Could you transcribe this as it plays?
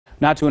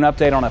Now to an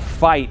update on a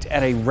fight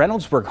at a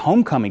Reynoldsburg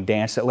homecoming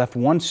dance that left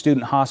one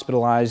student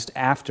hospitalized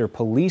after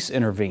police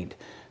intervened.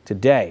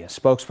 Today, a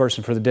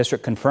spokesperson for the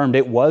district confirmed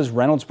it was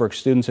Reynoldsburg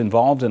students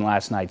involved in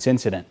last night's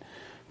incident.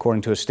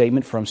 According to a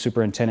statement from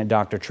Superintendent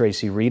Dr.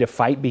 Tracy Reed, a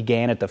fight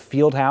began at the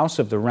field house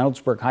of the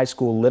Reynoldsburg High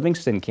School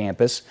Livingston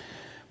campus.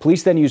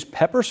 Police then used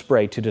pepper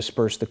spray to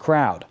disperse the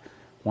crowd.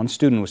 One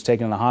student was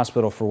taken to the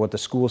hospital for what the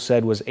school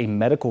said was a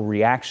medical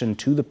reaction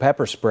to the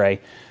pepper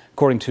spray.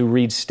 According to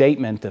Reed's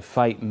statement, the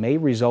fight may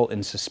result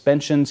in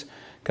suspensions,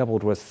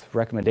 coupled with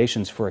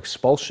recommendations for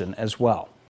expulsion as well.